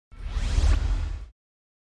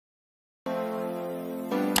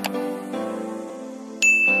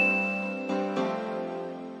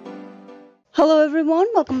Hello everyone,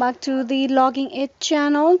 welcome back to the Logging It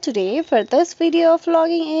channel. Today for this video of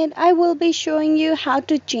Logging It, I will be showing you how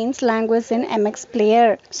to change language in MX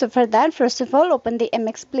Player. So for that, first of all, open the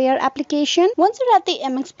MX Player application. Once you're at the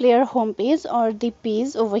MX Player homepage or the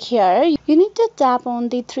page over here, you need to tap on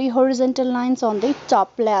the three horizontal lines on the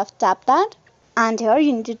top left. Tap that. And here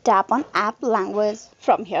you need to tap on app language.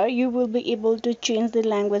 From here you will be able to change the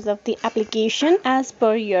language of the application as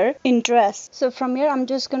per your interest. So from here I'm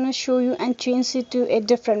just going to show you and change it to a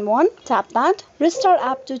different one. Tap that. Restore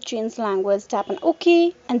app to change language. Tap on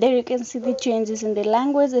OK, and there you can see the changes in the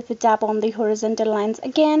language. If you tap on the horizontal lines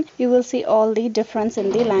again, you will see all the difference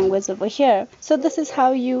in the language over here. So this is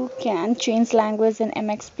how you can change language in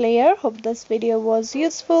MX Player. Hope this video was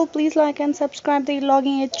useful. Please like and subscribe the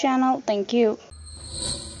Logging It channel. Thank you.